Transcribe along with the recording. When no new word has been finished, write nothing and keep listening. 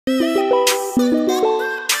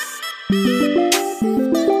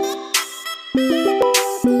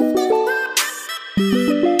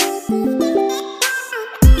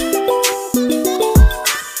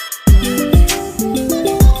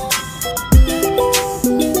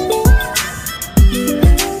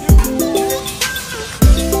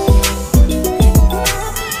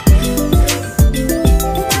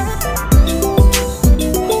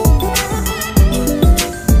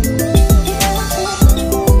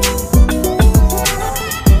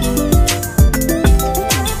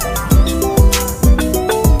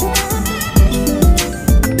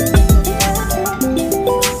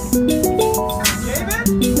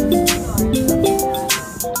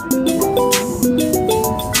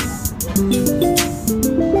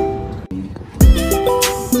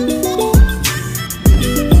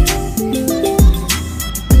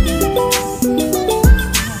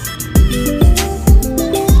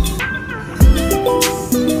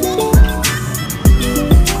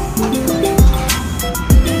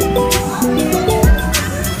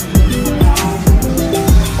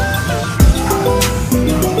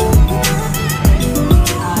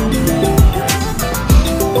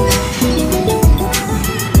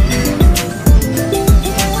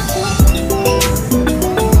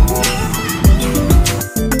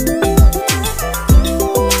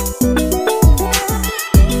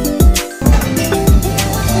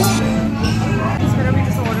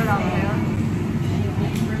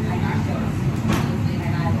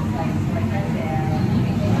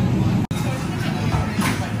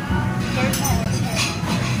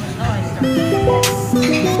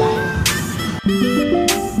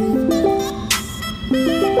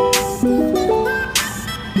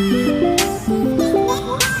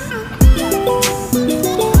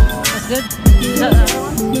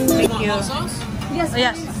Oh,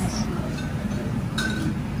 yes.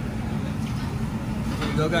 There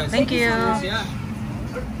you go, guys. Thank you. Yeah.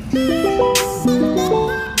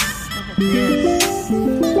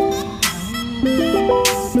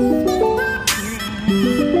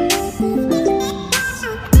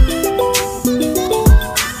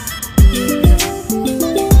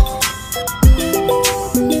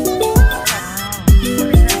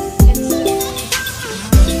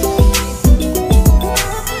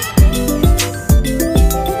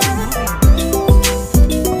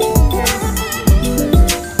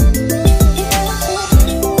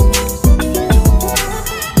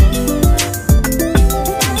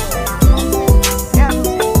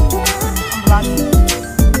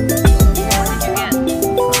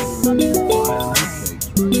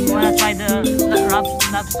 Look at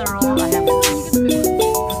lobster roll. I have it.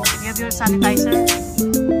 You have your sanitizer?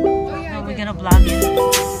 No, we're gonna vlog it.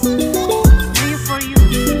 Maybe for you.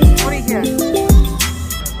 Put it here.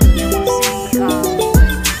 You will see.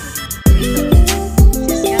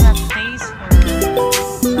 She's gonna taste her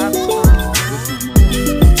lobster roll.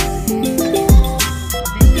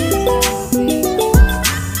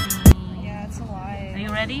 Yeah, it's a lie. Are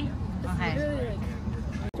you ready? Okay.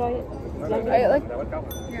 Try it.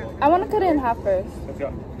 I want to cut it in half first.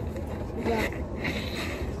 Yeah.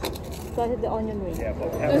 So I hit the onion ring.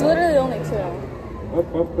 There's literally only 2.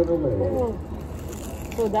 Oh.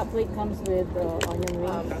 So that plate comes with onion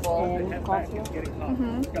rings and coleslaw?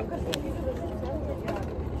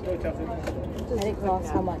 And it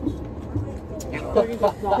costs how much?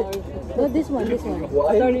 $36. No, this one.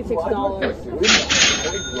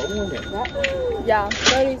 $36. Yeah.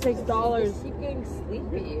 $36. She's getting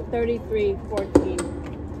sleepy. $33.14.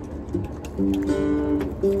 Oh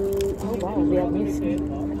wow, we have music.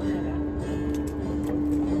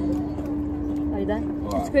 Are you done?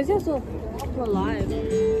 It's crazy also. We're live.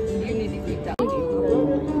 You need to keep that.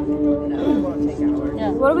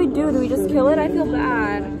 Yeah. What do we do? Do we just kill it? I feel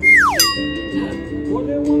bad.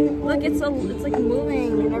 Look, it's like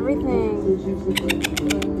moving and everything.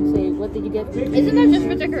 Say, what did you get? Isn't that just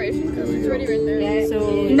for decoration? Because it's already right there. Yeah,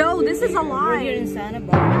 so no, this is a lie. We're here in Santa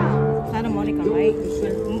Monica, right?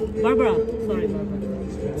 Barbara. Sorry,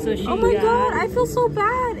 Barbara. So she oh my god, I feel so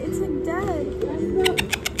bad. It's like dead.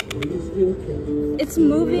 It's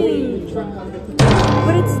moving.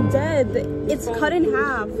 But it's dead. It's cut in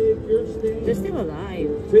half. They're still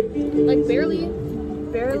alive. Like barely.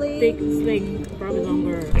 Barely. It takes like probably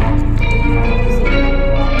longer. I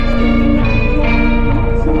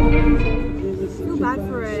feel bad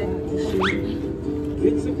for it.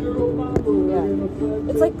 Yeah.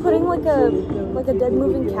 It's like putting like a dead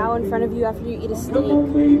moving cow in front of you after you eat a steak.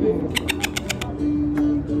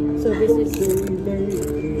 So this is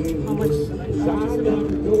how much?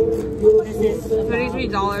 This is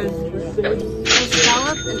 $33.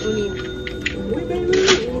 Scallop and uni.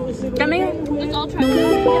 Coming? Let's all try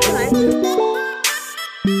one.